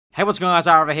Hey, what's going on, guys?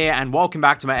 Aarava here, and welcome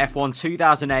back to my F1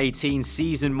 2018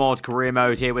 Season Mod Career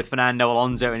Mode here with Fernando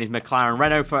Alonso and his McLaren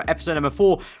Renault for episode number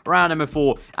 4, round number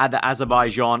 4 at the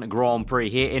Azerbaijan Grand Prix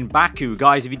here in Baku.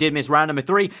 Guys, if you did miss round number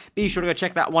 3, be sure to go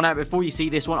check that one out before you see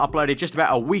this one uploaded just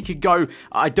about a week ago.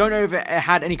 I don't know if it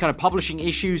had any kind of publishing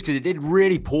issues because it did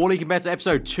really poorly compared to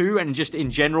episode 2 and just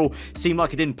in general seemed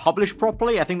like it didn't publish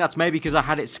properly. I think that's maybe because I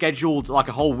had it scheduled like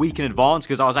a whole week in advance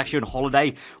because I was actually on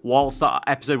holiday whilst that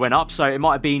episode went up, so it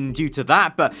might have been due to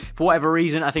that, but for whatever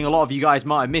reason I think a lot of you guys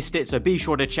might have missed it, so be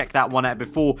sure to check that one out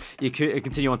before you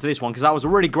continue on to this one, because that was a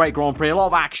really great Grand Prix, a lot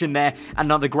of action there, and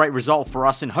another great result for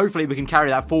us, and hopefully we can carry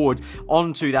that forward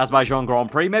onto the Azerbaijan Grand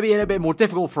Prix. Maybe a little bit more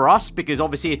difficult for us because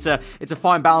obviously it's a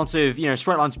fine balance of, you know,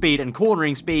 straight line speed and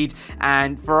cornering speed,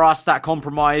 and for us that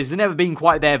compromise has never been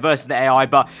quite there versus the AI,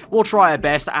 but we'll try our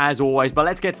best as always. But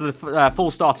let's get to the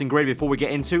full starting grid before we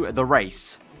get into the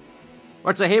race.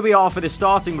 Right, so here we are for the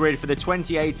starting grid for the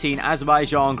 2018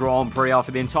 Azerbaijan Grand Prix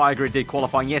after the entire grid did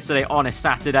qualifying yesterday on a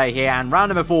Saturday here. And round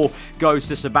number 4 goes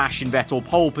to Sebastian Vettel,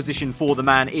 pole position for the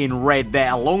man in red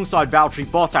there, alongside Valtteri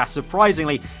Bottas.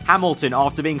 Surprisingly, Hamilton,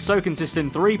 after being so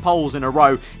consistent 3 poles in a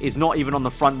row, is not even on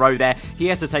the front row there. He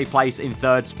has to take place in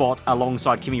 3rd spot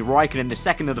alongside Kimi Raikkonen, the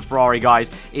second of the Ferrari guys,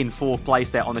 in 4th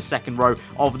place there on the 2nd row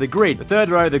of the grid. The 3rd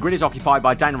row of the grid is occupied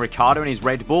by Daniel Ricciardo in his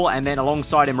Red Bull, and then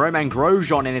alongside him Romain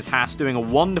Grosjean in his Haas, doing a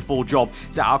wonderful job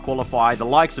to outqualify the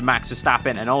likes of Max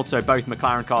Verstappen and also both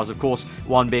McLaren cars, of course,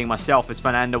 one being myself as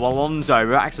Fernando Alonso.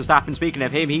 Max Verstappen, speaking of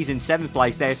him, he's in 7th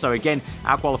place there, so again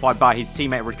outqualified by his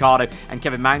teammate Ricciardo, and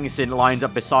Kevin Magnussen lines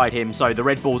up beside him, so the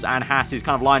Red Bulls and Haas kind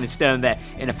of line stern there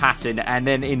in a pattern. And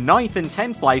then in 9th and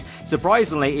 10th place,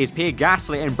 surprisingly, is Pierre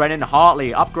Gasly and Brendan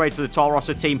Hartley, upgrade to the Toro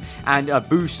Rosso team and a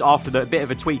boost after the bit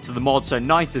of a tweak to the mod, so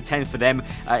 9th to 10th for them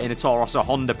in the Toro Rosso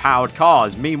Honda powered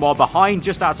cars. Meanwhile, behind,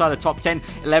 just outside the top 10,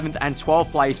 11th and 12th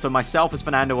place for myself as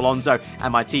Fernando Alonso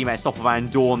and my teammate Stoffel Van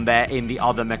Dorn there in the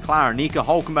other McLaren. Nico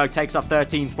Hülkenberg takes up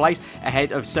 13th place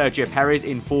ahead of Sergio Perez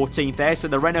in 14th there. So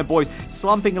the Renault boys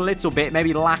slumping a little bit,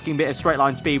 maybe lacking a bit of straight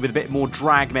line speed with a bit more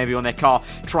drag maybe on their car,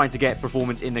 trying to get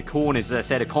performance in the corners. As I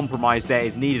said, a compromise there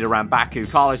is needed around Baku.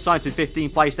 Carlos Sainz in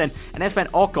 15th place then, and Esteban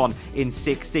Ocon in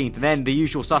 16th. And then the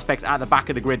usual suspects at the back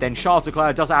of the grid then. Charles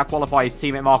Leclerc does outqualify his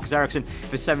teammate Marcus Ericsson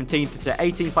for 17th to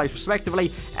 18th place respectively.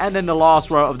 And then the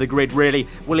last row of the grid, really,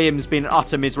 Williams been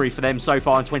utter misery for them so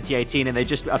far in 2018, and they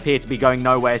just appear to be going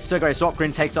nowhere. Sergei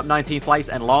Sopkin takes up 19th place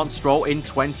and Lance Stroll in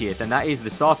 20th, and that is the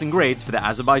starting grids for the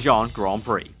Azerbaijan Grand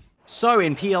Prix. So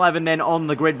in P11 then on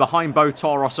the grid behind both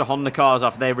Toro Rosso Honda cars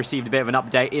after they received a bit of an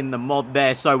update in the mod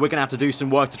there. So we're going to have to do some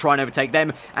work to try and overtake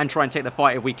them and try and take the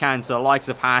fight if we can to the likes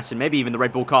of Haas and maybe even the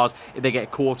Red Bull cars if they get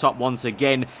caught up once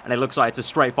again. And it looks like it's a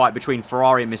straight fight between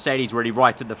Ferrari and Mercedes really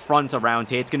right at the front around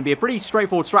here. It's going to be a pretty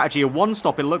straightforward strategy. A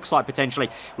 1-stop it looks like potentially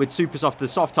with super soft to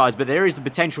soft tyres, but there is the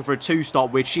potential for a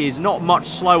 2-stop, which is not much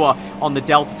slower on the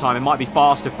delta time. It might be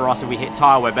faster for us if we hit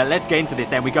Tyre Wear. But let's get into this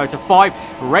then. We go to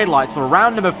 5 red lights for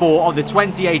round number 4 of the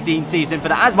 2018 season for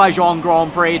the Azerbaijan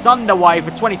Grand Prix. It's underway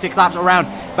for 26 laps around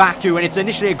Baku, and it's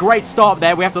initially a great start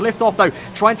there. We have to lift off though,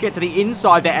 trying to get to the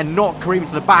inside there and not cream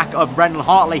to the back of Brendan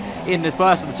Hartley in the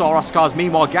first of the Toro Rosso cars.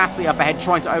 Meanwhile, Gasly up ahead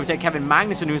trying to overtake Kevin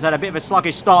Magnussen, who's had a bit of a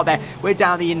sluggish start there. We're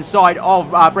down the inside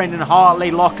of Brendan Hartley,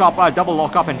 double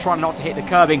lock up and trying not to hit the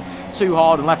curbing too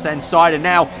hard on left hand side, and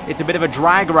now it's a bit of a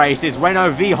drag race. It's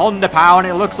Renault v Honda power, and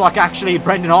it looks like actually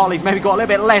Brendan Hartley's maybe got a little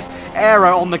bit less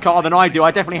aero on the car than I do.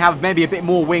 I definitely have maybe a bit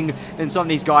more wing than some of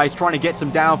these guys, trying to get some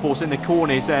downforce in the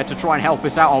corners to try and help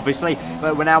us out obviously,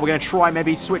 but we're going to try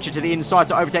maybe switch it to the inside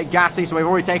to overtake Gasly. So we've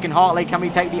already taken Hartley. Can we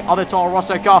take the other Toro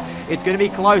Rosso car? It's going to be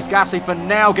close. Gasly for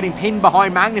now getting pinned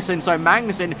behind Magnussen, so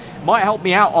Magnussen might help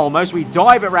me out almost. We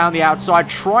dive it around the outside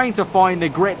trying to find the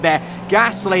grip there.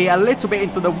 Gasly a little bit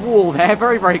into the wall there,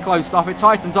 very close stuff. It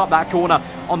tightens up that corner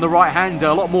on the right hander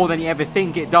a lot more than you ever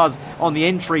think it does on the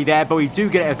entry there, but we do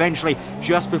get it eventually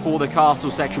just before the castle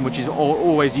section, which is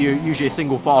always usually a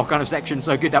single file kind of section.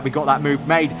 So good that we got that move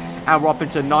made, and we're up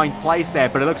into 9th place there.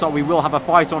 But it looks like we will have a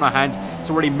fight on our hands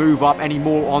to really move up any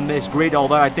more on this grid,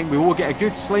 although I think we will get a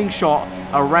good slingshot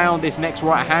around this next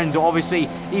right hander. Obviously,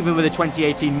 even with the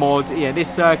 2018 mod, yeah,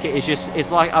 this circuit is just,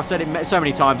 it's like, I've said it so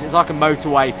many times, it's like a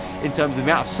motorway in terms of the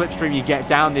amount of slipstream you get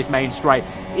down this main straight.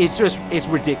 It's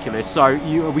ridiculous. So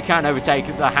we can't overtake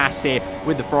the Haas here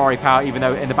with the Ferrari power, even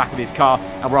though in the back of his car,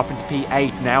 and we're up into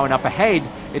P8 now, and up ahead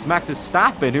it's Max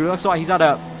Verstappen, who looks like he's had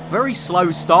a very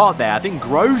slow start there. I think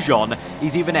Grosjean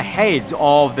is even ahead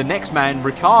of the next man,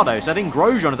 Ricciardo. So I think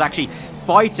Grosjean is actually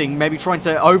fighting, maybe trying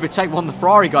to overtake one of the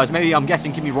Ferrari guys. Maybe, I'm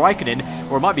guessing, Kimi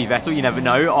Raikkonen, or it might be Vettel, you never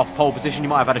know. Off pole position, you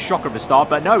might have had a shocker at the start,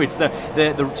 but no, it's the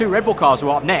two Red Bull cars who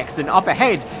are up next. And up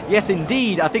ahead, yes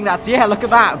indeed, I think that's, yeah, look at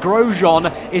that.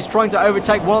 Grosjean is trying to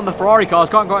overtake one of the Ferrari cars.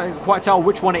 Can't quite tell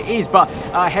which one it is, but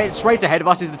straight ahead of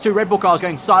us is the two Red Bull cars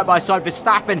going side by side.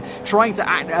 Verstappen trying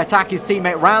to attack his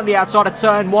teammate round the outside of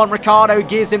turn 1. Ricciardo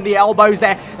gives him the elbows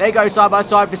there. They go side by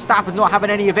side. Verstappen's not having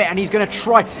any of it, and he's going to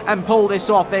try and pull this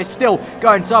off. They're still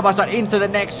going side by side into the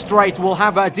next straight. We'll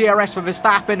have a DRS for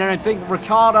Verstappen, and I think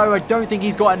Ricciardo, I don't think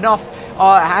he's got enough.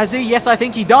 Has he? Yes, I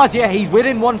think he does. Yeah, he's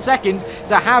within 1 second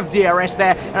to have DRS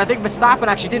there, and I think Verstappen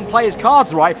actually didn't play his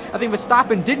cards right. I think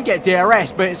Verstappen didn't get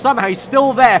DRS, but somehow he's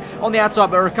still there on the outside,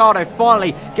 but Ricciardo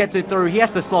finally gets it through. He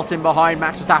has to slot in behind,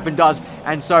 Max Verstappen does,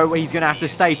 and so he's going to have to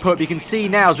stay put. You can see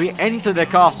now as we enter the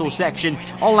castle section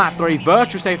on lap 3,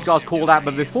 virtual safety cars called out,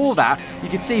 but before that, you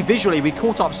can see visually we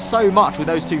caught up so much with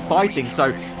those two fighting,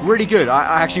 so really good.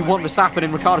 I actually want Verstappen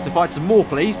and Ricciardo to fight some more,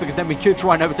 please, because then we could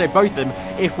try and overtake both of them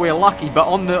if we're lucky. But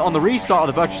on the restart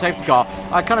of the virtual safety car,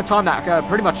 I kind of timed that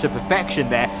pretty much to perfection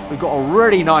there. We've got a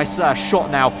really nice shot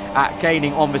now at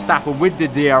gaining on Verstappen with the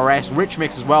DRS. Rich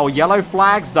mix as well. Yellow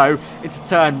flags though into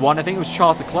turn 1. I think it was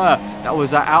Charles Leclerc that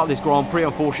was out of this Grand Prix,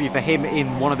 unfortunately for him,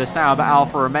 in one of the Sauber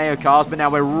Alfa Romeo cars. But now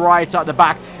we're right at the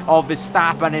back of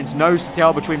Verstappen. It's nose to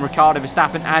tail between Ricciardo,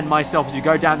 Verstappen and myself as we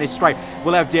go down this straight.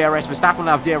 We'll have DRS. Verstappen will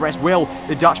have DRS. Will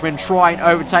the Dutchman try and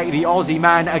overtake the Aussie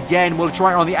man again? We'll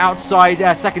try it on the outside.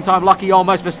 Second time lucky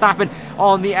almost. Verstappen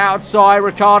on the outside.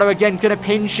 Ricciardo again going to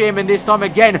pinch him, and this time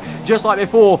again, just like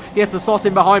before, he has to slot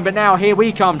in behind. But now here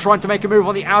we come, trying to make a move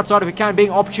on the outside if we can, being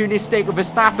opportunistic with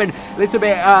Verstappen. A little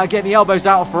bit getting the elbows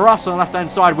out for us on the left hand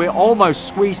side. We're almost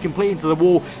squeezed completely into the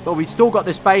wall, but we've still got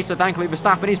the space, so thankfully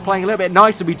Verstappen is playing a little bit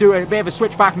nice, and we do a bit of a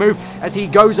switchback move as he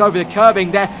goes over the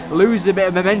curbing there, loses a bit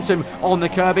of momentum on the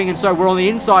curbing, and so we're on the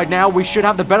inside now. We should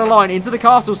have the better line into the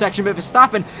castle section, but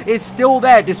Verstappen is still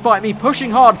there despite me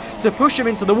pushing hard to push him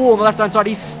into the wall on the left hand side.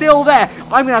 He's still there. I'm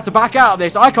going to have to back out of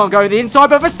this. I can't go in the inside,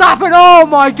 but Verstappen, oh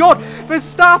my god,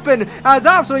 Verstappen has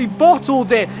absolutely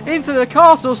bottled it into the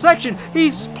castle section.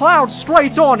 He's ploughed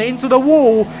straight on into the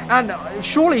wall, and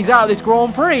surely he's out of this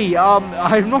Grand Prix.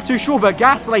 I'm not too sure, but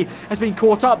Gasly has been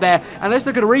caught up there, and let's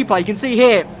look at a replay. You can see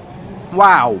here,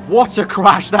 wow, what a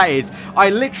crash that is.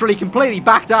 I literally completely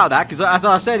backed out of that because, as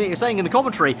I was saying in the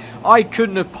commentary, I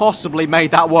couldn't have possibly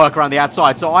made that work around the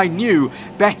outside. So I knew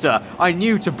better. I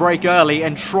knew to brake early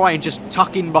and try and just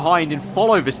tuck in behind and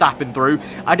follow Verstappen through.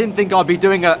 I didn't think I'd be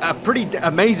doing a pretty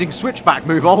amazing switchback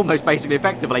move, almost basically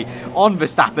effectively, on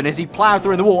Verstappen as he ploughed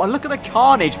through the wall. And look at the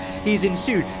carnage he's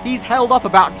ensued. He's held up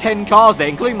about 10 cars there,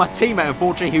 including my teammate,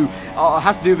 unfortunately, who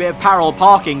has to do a bit of parallel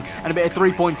parking and a bit of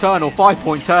 3-point turn or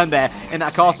 5-point turn there in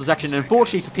that castle section. And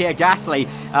unfortunately for Pierre Gasly,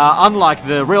 unlike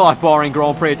the real life Bahrain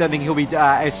Grand Prix, I don't think he'll be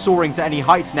soaring to any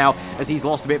heights now, as he's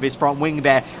lost a bit of his front wing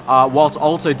there, whilst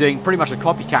also doing pretty much a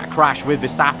copycat crash with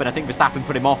Verstappen. I think Verstappen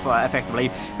put him off effectively.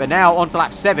 But now on to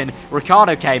lap 7,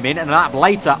 Ricciardo came in, and a lap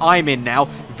later I'm in now.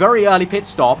 Very early pit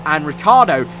stop, and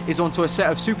Ricciardo is onto a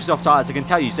set of super soft tyres, I can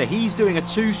tell you. So he's doing a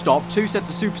 2-stop, 2 sets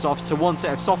of super softs to 1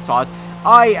 set of soft tyres.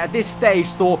 I, at this stage,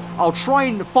 thought I'll try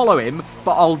and follow him,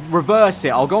 but I'll reverse it.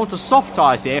 I'll go onto soft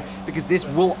tyres here, because this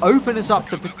will open us up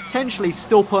to potentially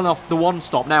still pulling off the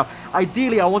 1-stop. Now,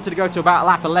 ideally, I wanted to go to about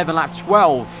lap 11, lap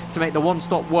 12 to make the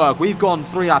 1-stop work. We've gone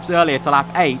 3 laps earlier to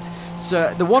lap 8.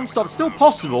 So the 1-stop's still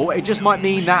possible. It just might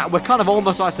mean that we're kind of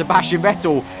almost like Sebastian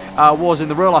Vettel was in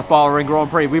the real life Bahrain Grand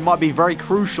Prix. We might be very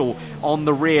crucial on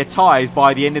the rear tyres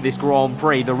by the end of this Grand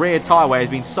Prix. The rear tyre wear has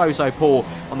been so poor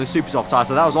on the super soft tyre,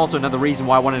 so that was also another reason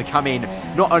why I wanted to come in,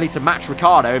 not only to match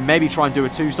Ricciardo and maybe try and do a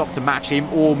 2-stop to match him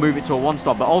or move it to a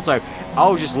 1-stop, but also I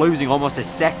was just losing almost a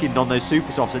second on those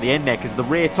super softs at the end there because the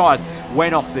rear tyres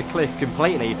went off the cliff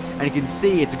completely. And you can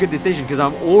see it's a good decision because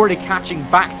I'm already catching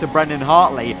back to Brendan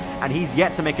Hartley, and he's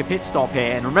yet to make a pit stop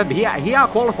here. And remember, he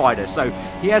out-qualified us, so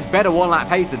he has better 1-lap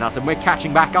pace than us, and we're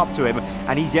catching back up to him,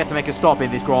 and he's yet to make a stop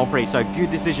in this Grand Prix. So good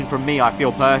decision from me, I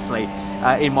feel personally,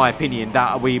 in my opinion,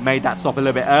 that we made that stop a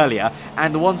little bit earlier.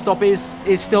 And the 1-stop is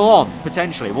still on,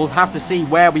 potentially. We'll have to see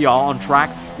where we are on track,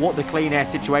 what the clean air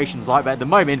situation's like, but at the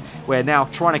moment we're now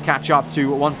trying to catch up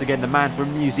to, once again, the man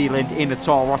from New Zealand in the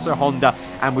Toro Rosso Honda,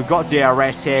 and we've got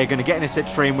DRS here, going to get in a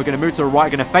slipstream, we're going to move to the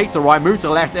right, going to fake to the right, move to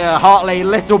the left. Hartley a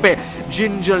little bit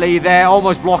gingerly there,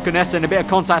 almost blocking us, and a bit of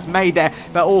contact's made there,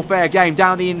 but all fair game.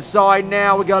 Down the inside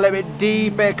now, we go a little bit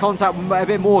deep, a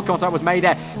bit more contact was made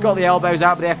there, got the elbows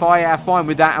out, but the FIA are fine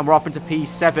with that, and we're up into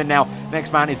P7 now.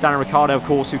 Next man is Daniel Ricciardo, of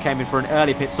course, who came in for an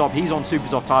early pit stop. He's on super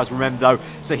soft tyres, remember though,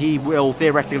 so he will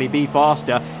theoretically practically be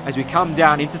faster as we come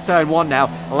down into turn 1 now.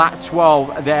 Lap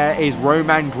 12, there is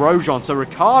Roman Grosjean. So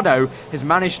Ricciardo has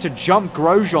managed to jump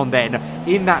Grosjean then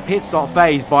in that pit stop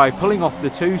phase by pulling off the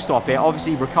 2-stop here.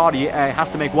 Obviously, Ricciardo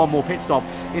has to make one more pit stop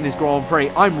in this Grand Prix.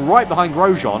 I'm right behind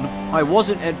Grosjean. I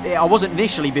wasn't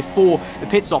initially before the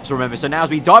pit stops, remember. So now as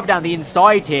we dive down the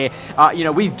inside here, you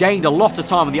know, we've gained a lot of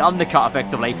time on the undercut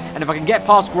effectively. And if I can get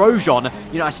past Grosjean,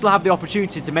 you know, I still have the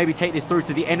opportunity to maybe take this through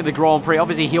to the end of the Grand Prix.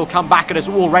 Obviously, he'll come back at us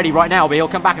already right now, but he'll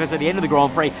come back at us at the end of the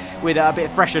Grand Prix with a bit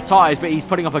fresher tyres. But he's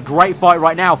putting up a great fight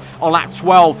right now on lap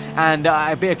 12, and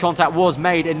a bit of contact was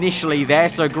made initially there.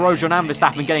 So Grosjean and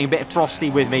Verstappen getting a bit frosty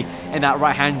with me in that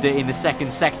right-hander in the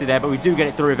second sector there, but we do get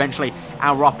it through eventually,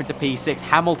 and we're up into P6.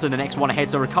 Hamilton the next one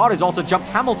ahead, so Ricciardo's also jumped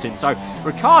Hamilton. So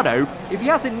Ricciardo, if he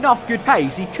has enough good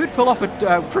pace, he could pull off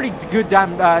a pretty good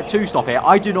damn 2-stop here.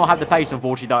 I do not have the pace,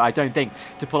 unfortunately, though, I don't think,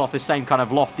 to pull off the same kind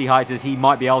of lofty heights as he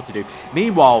might be able to do.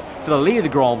 Meanwhile, for the lead of the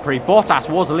Grand Prix, Bottas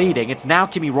was leading. It's now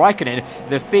Kimi Raikkonen,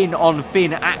 the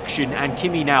Finn-on-Finn action, and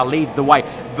Kimi now leads the way.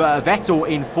 Vettel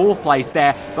in 4th place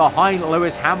there behind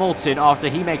Lewis Hamilton after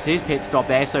he makes his pit stop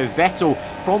there. So Vettel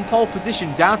from pole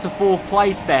position down to 4th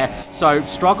place there. So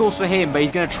struggles for him, but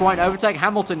he's going to try and overtake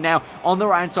Hamilton now on the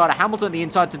right-hand side. Hamilton on the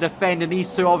inside to defend, and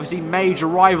these two obviously major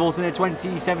rivals in the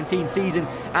 2017 season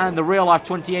and the real-life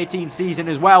 2018 season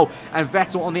as well. And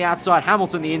Vettel on the outside,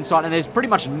 Hamilton on the inside, and there's pretty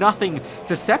much nothing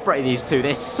to separate these two.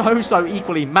 They're so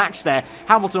equally matched there.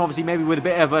 Hamilton obviously maybe with a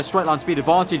bit of a straight line speed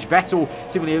advantage. Vettel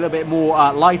seemingly a little bit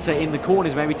more lighter in the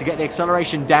corners maybe to get the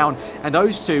acceleration down, and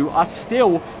those two are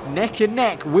still neck and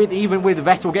neck, even with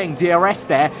Vettel getting DRS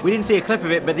there. We didn't see a clip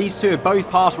of it, but these two have both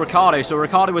passed Ricciardo. So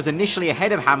Ricciardo was initially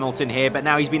ahead of Hamilton here, but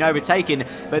now he's been overtaken.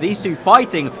 But these two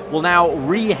fighting will now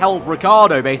re-help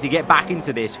Ricciardo basically get back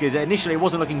into this, because initially it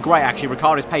wasn't looking great actually.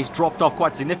 Ricciardo's pace dropped off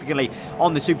quite significantly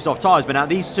on the super soft tyres, but now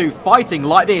these two fighting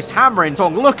like this, hammer and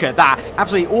tong. Look at that,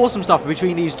 absolutely awesome stuff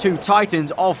between these two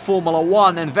titans of Formula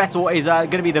 1, and Vettel is going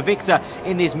to be the victor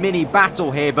in this mini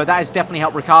battle here, but that has definitely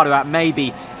helped Ricciardo out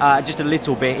maybe just a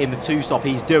little bit in the 2-stop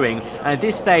he's doing. And at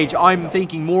this stage, I'm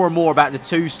thinking more and more about the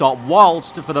 2-stop,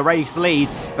 whilst for the race lead,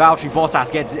 Valtteri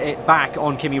Bottas gets it back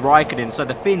on Kimi Raikkonen. So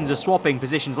the Finns are swapping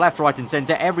positions left, right and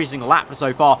centre every single lap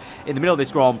so far in the middle of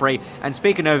this Grand Prix. And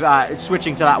speaking of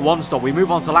switching to that 1-stop, we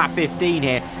move on to lap 15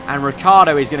 here, and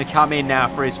Ricciardo is going to come in now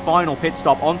for his final pit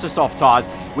stop onto soft tyres.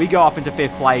 We go up into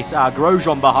 5th place,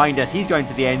 Grosjean behind us, he's going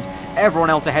to the end. Everyone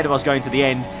else ahead of us going to the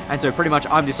end, and so pretty much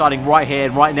I'm deciding right here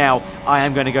and right now I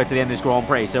am going to go to the end of this Grand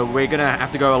Prix. So we're going to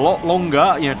have to go a lot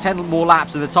longer, you know, 10 more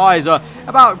laps, and the tyres are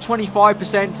about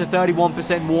 25% to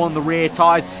 31% more on the rear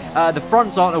tyres. The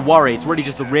fronts aren't a worry, it's really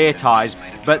just the rear tyres,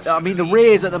 but I mean the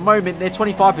rears at the moment, they're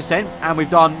 25%, and we've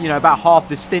done, you know, about half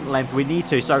the stint length we need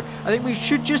to, so I think we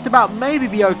should just about maybe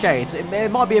be okay.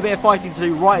 It might be a bit of fighting to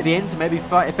do right at the end to maybe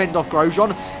fend off Grosjean,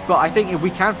 but I think if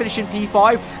we can finish in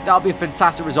P5, that'll be a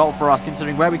fantastic result for us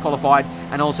considering where we qualified,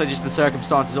 and also just the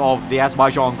circumstances of the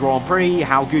Azerbaijan Grand Prix,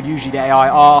 how good usually the AI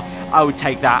are. I would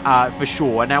take that for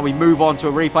sure. And now we move on to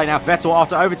a replay now. Vettel,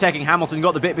 after overtaking Hamilton,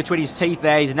 got the bit between his teeth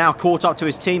there. He's now caught up to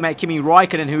his teammate Kimi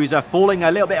Raikkonen, who is falling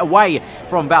a little bit away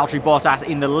from Valtteri Bottas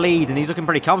in the lead, and he's looking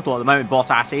pretty comfortable at the moment,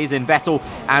 Bottas is. And Vettel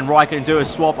and Raikkonen do a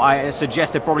swap. I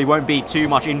suggest there probably won't be too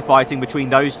much infighting between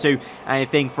those two. And I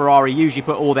think Ferrari usually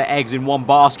put all their eggs in one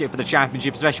basket for the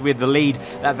championship, especially with the lead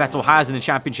that Vettel has in the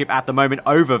championship at the moment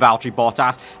over Valtteri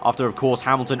Bottas, after, of course,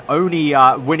 Hamilton only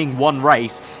winning one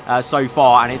race so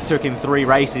far, and it took him 3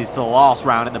 races to the last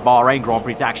round at the Bahrain Grand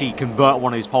Prix to actually convert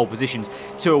one of his pole positions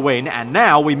to a win. And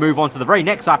now we move on to the very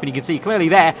next lap, and you can see clearly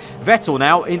there, Vettel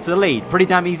now into the lead. Pretty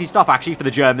damn easy stuff, actually, for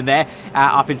the German there,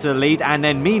 up into the lead. And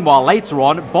then, meanwhile, later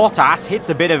on, Bottas hits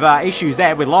a bit of issues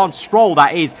there with Lance Stroll,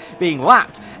 that is, being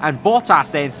lapped. And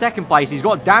Bottas there in 2nd place, he's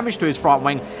got damage to his front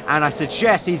wing, and I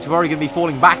suggest he's very going to be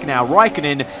falling back now.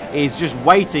 Raikkonen is just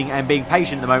waiting and being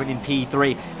patient at the moment in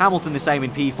P3. Hamilton the same in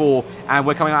P4, and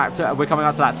we're coming out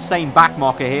to that same back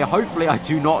marker here. Hopefully I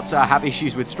do not have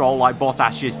issues with Stroll like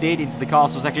Bottas just did into the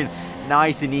castle section.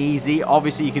 Nice and easy.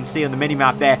 Obviously, you can see on the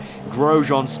mini-map there,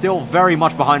 Grosjean still very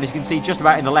much behind us. You can see just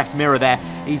about in the left mirror there,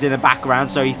 he's in the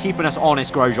background, so he's keeping us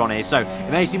honest, Grosjean is. So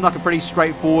it may seem like a pretty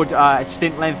straightforward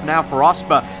stint length now for us,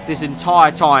 but this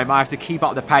entire time I have to keep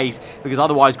up the pace, because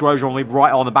otherwise Grosjean will be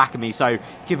right on the back of me. So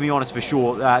keeping me honest for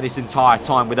sure this entire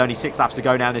time, with only 6 laps to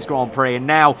go now in this Grand Prix. And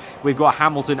now we've got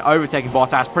Hamilton overtaking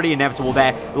Bottas. Pretty inevitable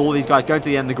there, with all these guys going to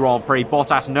the end of the Grand Prix.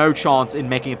 Bottas no chance in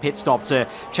making a pit stop to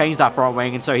change that front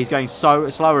wing, and so he's going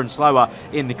slower and slower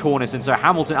in the corners. And so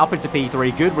Hamilton up into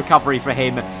P3. Good recovery for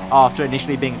him after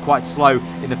initially being quite slow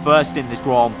in the first in this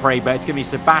Grand Prix. But it's going to be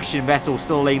Sebastian Vettel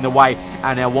still leading the way,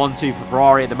 and a 1-2 for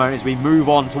Ferrari at the moment as we move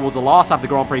on towards the last half of the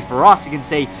Grand Prix. For us, you can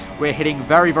see we're hitting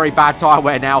very, very bad tyre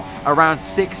wear now, around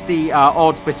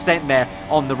 60% there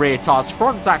on the rear tyres.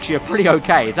 Fronts actually are pretty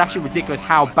okay. It's actually ridiculous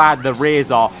how bad the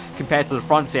rears are compared to the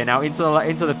fronts here. Now into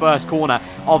the first corner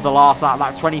of the last lap,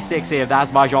 lap 26 here of the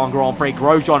Azerbaijan Grand Prix.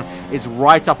 Grosjean is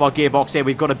right up our gearbox here.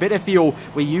 We've got a bit of fuel.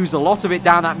 We used a lot of it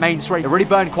down that main straight. It really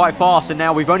burned quite fast, and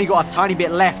now we've only got a tiny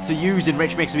bit left to use in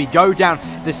Rich Mix. We go down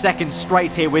the second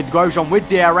straight here with Grosjean with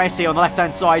DRS here on the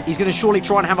left-hand side. He's going to surely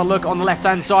try and have a look on the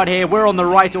left-hand side here. We're on the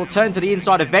right. It will turn to the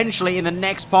inside eventually in the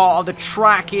next part of the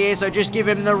track here, so just give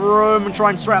him the room and try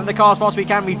and straighten the car as fast as we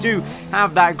can. We do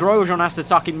have that. Grosjean has to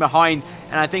tuck in behind,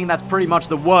 and I think that's pretty much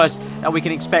the worst that we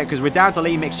can expect, because we're down to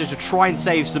lean mix just to try and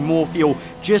save some more fuel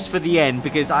just for the end,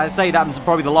 because I say that's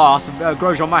probably the last.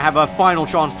 Grosjean might have a final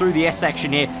chance through the S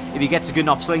section here if he gets a good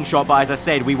enough slingshot, but as I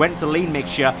said, we went to lean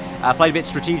mixture, played a bit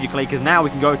strategically, because now we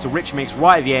can go to rich mix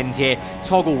right at the end here,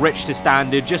 toggle rich to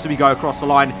standard just as we go across the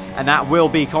line, and that will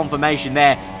be confirmation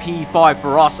there. P5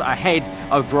 for us ahead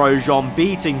of Grosjean,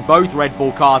 beating both Red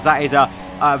Bull cars. That is a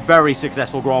very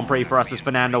successful Grand Prix for us as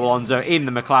Fernando Alonso in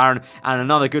the McLaren, and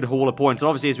another good haul of points. And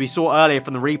obviously, as we saw earlier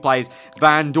from the replays,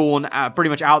 Van Dorn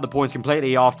pretty much out of the points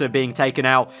completely after being taken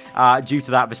out due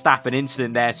to that Verstappen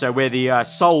incident there. So we're the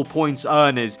sole points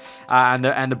earners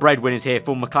and the breadwinners here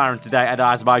for McLaren today at the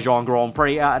Azerbaijan Grand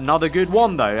Prix. Another good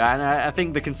one though, and I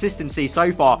think the consistency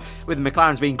so far with the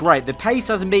McLaren's been great. The pace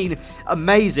hasn't been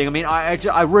amazing. I mean,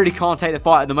 I really can't take the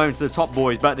fight at the moment to the top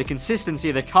boys, but the consistency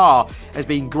of the car has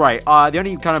been great. The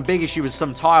only kind of big issue was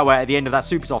some tyre wear at the end of that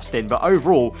super soft stint, but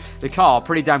overall the car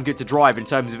pretty damn good to drive in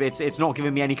terms of it's not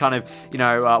giving me any kind of, you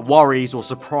know, worries or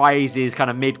surprises kind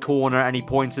of mid-corner at any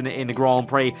points in the Grand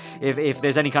Prix. If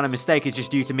there's any kind of mistake, it's just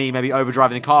due to me maybe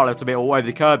overdriving the car a little bit or over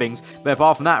the curbings, but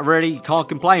apart from that, really can't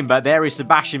complain. But there is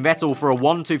Sebastian Vettel for a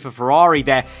 1-2 for Ferrari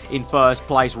there in first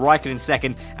place, Raikkonen in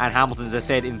second, and Hamilton, as I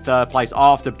said, in third place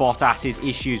after Bottas's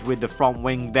issues with the front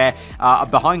wing there.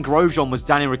 Behind Grosjean was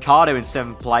Daniel Ricciardo in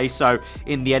 7th place, so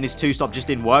in the end his two-stop just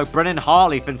didn't work. Brennan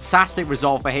Hartley, fantastic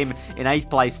result for him in 8th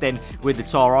place then with the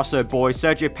Toro Rosso boys.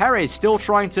 Sergio Perez still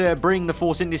trying to bring the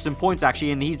Force India some points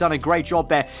actually, and he's done a great job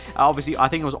there. Obviously, I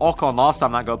think it was Ocon last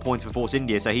time that got points for Force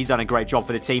India, so he's done a great job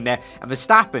for the team there. And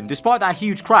Verstappen, despite that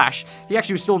huge crash, he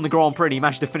actually was still in the Grand Prix and he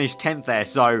managed to finish 10th there,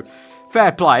 so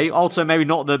fair play. Also, maybe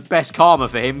not the best karma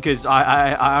for him, because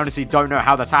I honestly don't know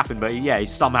how that's happened, but yeah,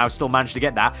 he's somehow still managed to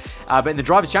get that. But in the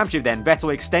Drivers' Championship then,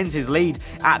 Vettel extends his lead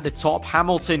at the top.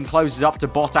 Hamilton closes up to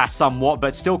Bottas somewhat,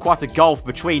 but still quite a gulf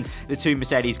between the two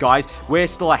Mercedes guys. We're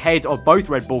still ahead of both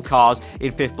Red Bull cars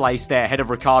in 5th place there, ahead of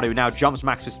Ricciardo, who now jumps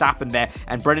Max Verstappen there,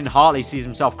 and Brendan Hartley sees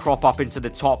himself crop up into the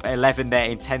top 11 there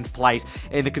in 10th place.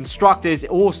 In the Constructors, it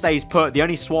all stays put. The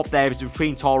only swap there is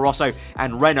between Toro Rosso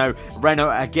and Renault.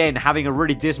 Renault, again, having a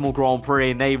really dismal Grand Prix,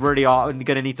 and they really are going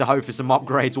to need to hope for some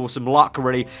upgrades or some luck,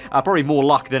 really. Probably more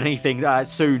luck than anything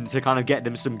soon to kind of get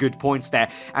them some good points there.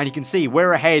 And you can see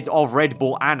we're ahead of Red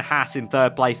Bull and Haas in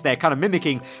 3rd place there, kind of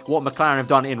mimicking what McLaren have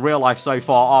done in real life so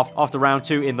far after round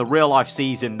 2 in the real life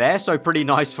season there. So pretty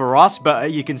nice for us,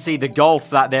 but you can see the gulf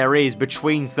that there is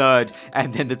between 3rd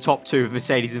and then the top 2 of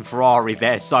Mercedes and Ferrari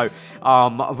there. So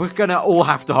we're going to all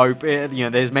have to hope, you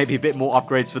know, there's maybe a bit more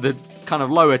upgrades for the kind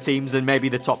of lower teams than maybe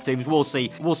the top teams. We'll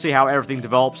see. We'll see how everything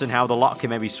develops and how the luck can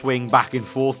maybe swing back and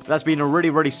forth. But that's been a really,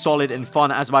 really solid and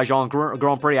fun Azerbaijan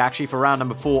Grand Prix actually for round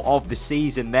number 4 of the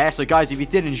season there. So guys, if you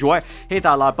did enjoy it, hit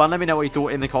that like button. Let me know what you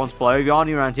thought in the comments below. If you are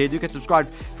new around here, do get subscribed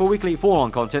for weekly Formula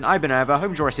 1 content. I've been over. Hope you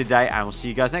enjoy the rest of the day, and we'll see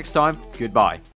you guys next time. Goodbye.